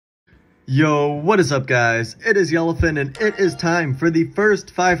Yo, what is up guys? It is Yellowfin and it is time for the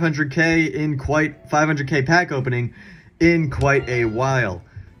first 500k pack opening in quite a while.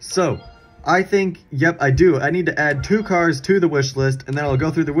 So, I think, yep, I do. I need to add 2 cars to the wish list, and then I'll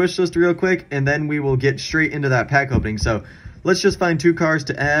go through the wish list real quick, and then we will get straight into that pack opening. So, let's just find 2 cars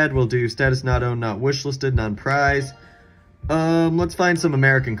to add. We'll do status not owned, not wish listed, non-prize. Let's find some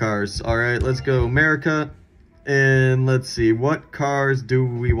American cars. Alright, let's go America. And let's see, what cars do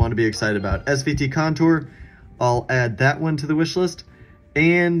we want to be excited about? SVT Contour, I'll add that one to the wish list.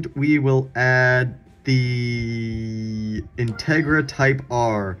 And we will add the Integra Type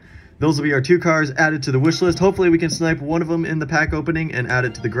R. Those will be our 2 cars added to the wish list. Hopefully we can snipe one of them in the pack opening and add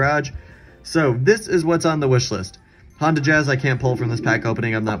it to the garage. So this is what's on the wish list. Honda Jazz I can't pull from this pack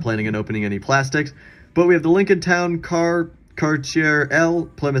opening. I'm not planning on opening any plastics. But we have the Lincoln Town Car, Cartier L,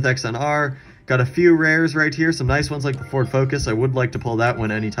 Plymouth XNR. Got a few rares right here, some nice ones like the Ford Focus. I would like to pull that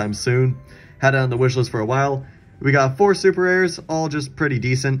one anytime soon. Had it on the wish list for a while. We got 4 super rares, all just pretty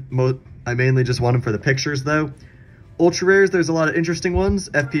decent. I mainly just want them for the pictures though. Ultra rares, there's a lot of interesting ones.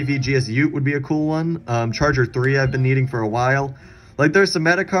 FPV GS Ute would be a cool one. Charger 3 I've been needing for a while. Like there's some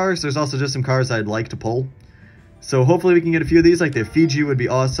meta cars, there's also just some cars I'd like to pull. So hopefully we can get a few of these, like the Fiji would be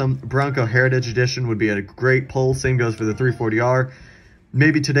awesome. Bronco Heritage Edition would be a great pull. Same goes for the 340R.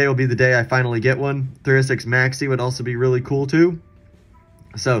 Maybe today will be the day I finally get one. 306 Maxi would also be really cool too.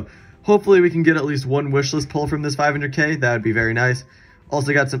 So hopefully we can get at least one wishlist pull from this 500k. That would be very nice.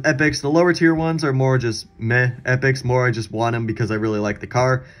 Also got some epics. The lower tier ones are more just meh epics. More I just want them because I really like the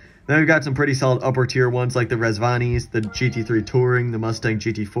car. Then we've got some pretty solid upper tier ones like the Rezvanis, the GT3 Touring, the Mustang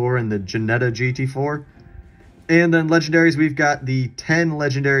GT4, and the Jetta GT4. And then legendaries, we've got the 10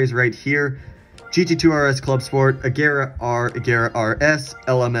 legendaries right here. GT2 RS Club Sport, Agera R, Agera RS,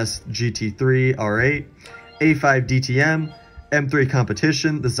 LMS GT3 R8, A5 DTM, M3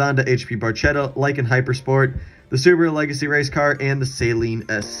 Competition, the Zonda HP Barchetta, Lykan Hypersport, the Subaru Legacy Race Car, and the Saleen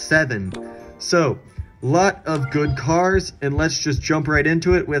S7. So, lot of good cars, and let's just jump right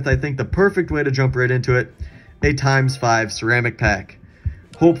into it with, I think, the perfect way to jump right into it, a ×5 ceramic pack.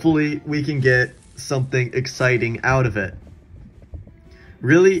 Hopefully, we can get something exciting out of it.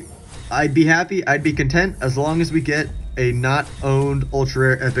 Really, I'd be happy, I'd be content as long as we get a not owned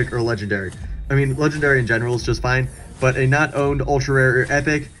ultra rare, epic, or legendary. I mean, legendary in general is just fine, but a not owned ultra rare or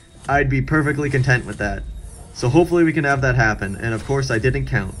epic, I'd be perfectly content with that. So hopefully we can have that happen. And of course I didn't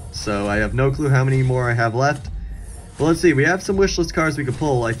count, so I have no clue how many more I have left. But let's see, we have some wishlist cars we could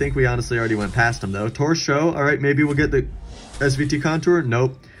pull. I think we honestly already went past them though. Tour Show, alright, maybe we'll get the SVT Contour.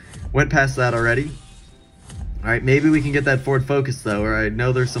 Nope, went past that already. Alright, maybe we can get that Ford Focus though, or I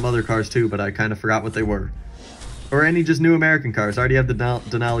know there's some other cars too, but I kind of forgot what they were. Or any just new American cars. I already have the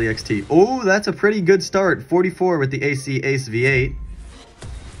Denali XT. Oh, that's a pretty good start. 44 with the AC Ace V8.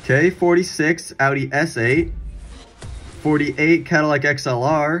 Okay, 46 Audi S8. 48 Cadillac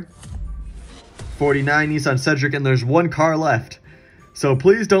XLR. 49 Nissan Cedric, and there's 1 car left. So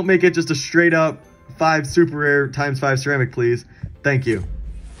please don't make it just a straight up 5 super rare ×5 ceramic, please. Thank you.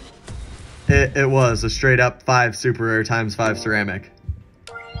 It was a straight up 5 super rare ×5 ceramic.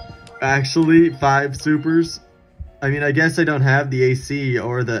 Actually, 5 supers. I mean, I guess I don't have the AC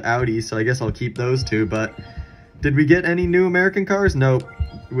or the Audi, so I guess I'll keep those 2, but did we get any new American cars? Nope.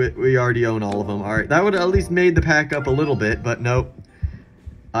 We already own all of them. Alright, that would have at least made the pack up a little bit, but nope.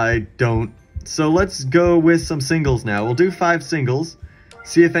 I don't. So let's go with some singles now. We'll do 5 singles,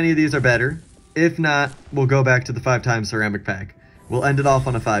 see if any of these are better. If not, we'll go back to the 5 × ceramic pack. We'll end it off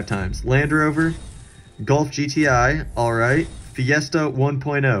on a 5 ×. Land Rover, Golf GTI, alright. Fiesta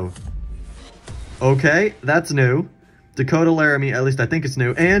 1.0. Okay, that's new. Dakota Laramie, at least I think it's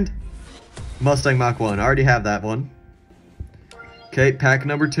new. And Mustang Mach-1, I already have that one. Okay, pack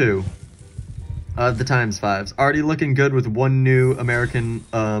number 2 of the ×5s. Already looking good with 1 new American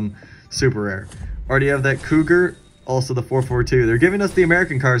super rare. Already have that Cougar, also the 442. They're giving us the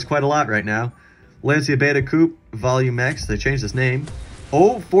American cars quite a lot right now. Lancia Beta Coupe, Volume X, they changed its name.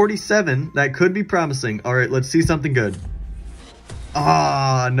 Oh, 47, that could be promising. Alright, let's see something good.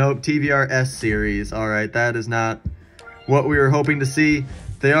 Ah, nope, TVR S Series. Alright, that is not what we were hoping to see.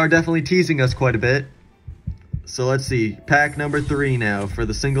 They are definitely teasing us quite a bit. So let's see, pack number 3 now for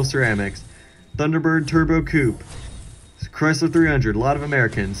the single ceramics. Thunderbird Turbo Coupe. Chrysler 300, a lot of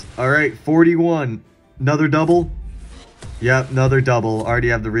Americans. Alright, 41, another double. Yep, another double. Already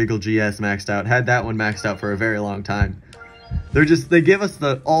have the Regal GS maxed out. Had that one maxed out for a very long time. They give us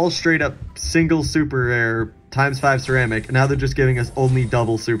the all straight up single super rare ×5 ceramic. And now they're just giving us only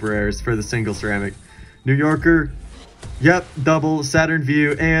double super rares for the single ceramic. New Yorker. Yep, double Saturn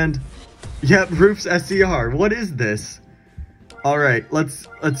Vue and yep, Roofs SCR. What is this? All right, let's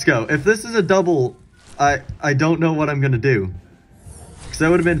go. If this is a double, I don't know what I'm gonna do. Because that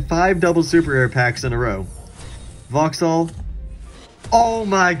would have been 5 double super rare packs in a row. Vauxhall. Oh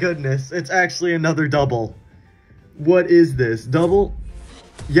my goodness, it's actually another double. What is this? Double?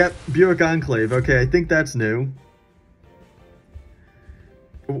 Yep, Buick Enclave. Okay, I think that's new.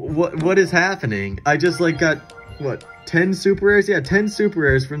 What is happening? I just like got, what, 10 super rares? Yeah, 10 super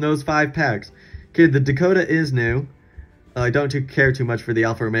rares from those 5 packs. Okay, the Dakota is new. I don't care too much for the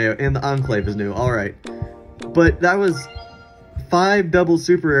Alfa Romeo, and the Enclave is new. Alright. But that was 5 double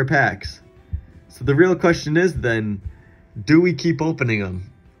super rare packs. So the real question is then, do we keep opening them?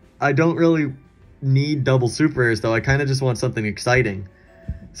 I don't really need double super rares though. I kind of just want something exciting.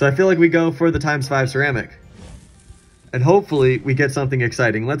 So I feel like we go for the ×5 ceramic. And hopefully we get something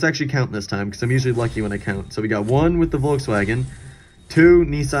exciting. Let's actually count this time because I'm usually lucky when I count. So we got 1 with the Volkswagen, 2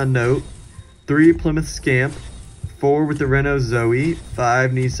 Nissan Note, 3 Plymouth Scamp, 4 with the Renault Zoe,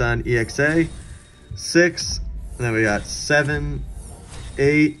 5 Nissan EXA, 6, and then we got 7,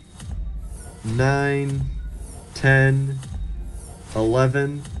 8, 9, 10,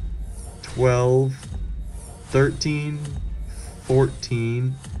 11, 12, 13,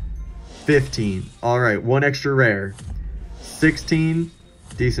 14, 15. All right, 1 extra rare. 16,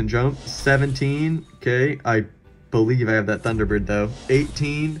 decent jump. 17, okay, I believe I have that Thunderbird though.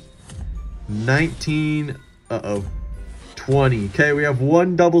 18, 19, 20. Okay, we have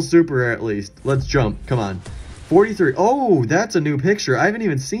 1 double super rare at least. Let's jump, come on. 43, oh, that's a new picture. I haven't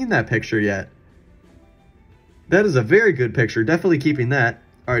even seen that picture yet. That is a very good picture, definitely keeping that.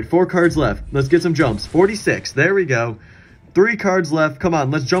 All right, 4 cards left. Let's get some jumps. 46, there we go. 3 cards left, come on,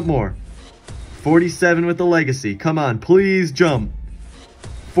 let's jump more. 47 with the Legacy, come on, please jump.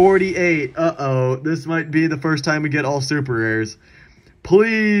 48, this might be the first time we get all super rares.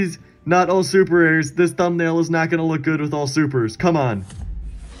 Please, not all super rares. This thumbnail is not gonna look good with all supers, come on.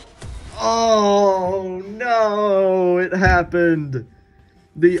 Oh, no, it happened.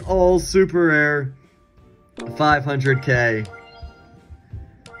 The all super rare 500k.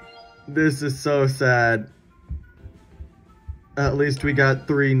 This is so sad. At least we got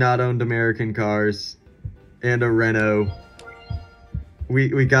 3 not owned American cars and a Renault.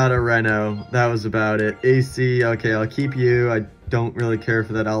 We got a Renault. That was about it. AC, okay, I'll keep you. I don't really care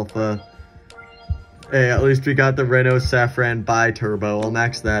for that Alpha. Hey, at least we got the Renault Safran Bi-Turbo. I'll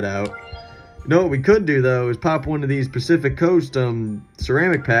max that out. You know what we could do though is pop one of these Pacific Coast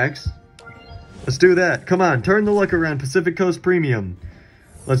ceramic packs. Let's do that. Come on, turn the luck around. Pacific Coast Premium.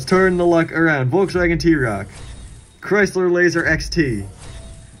 Let's turn the luck around. Volkswagen T-Roc. Chrysler Laser XT,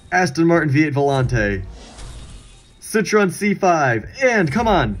 Aston Martin V8 Volante, Citroen C5, and come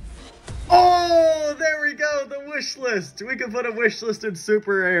on. Oh, there we go, the wish list. We can put a wish listed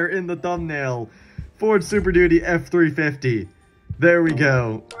super rare in the thumbnail. Ford Super Duty F350. There we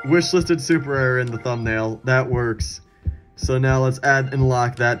go. Wish listed super rare in the thumbnail. That works. So now let's add and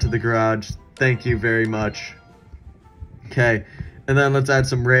lock that to the garage. Thank you very much. Okay. And then let's add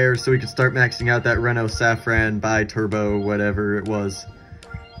some rares so we can start maxing out that Renault Safran Bi-Turbo, whatever it was.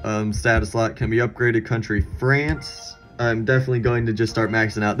 Status lot can be upgraded. Country, France. I'm definitely going to just start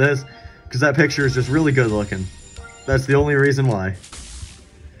maxing out this because that picture is just really good looking. That's the only reason why.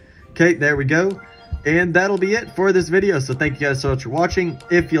 Okay, there we go. And that'll be it for this video. So thank you guys so much for watching.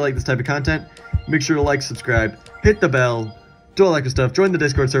 If you like this type of content, make sure to like, subscribe, hit the bell, do all that good stuff. Join the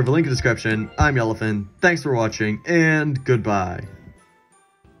Discord server, link in the description. I'm Yellowfin. Thanks for watching, and goodbye.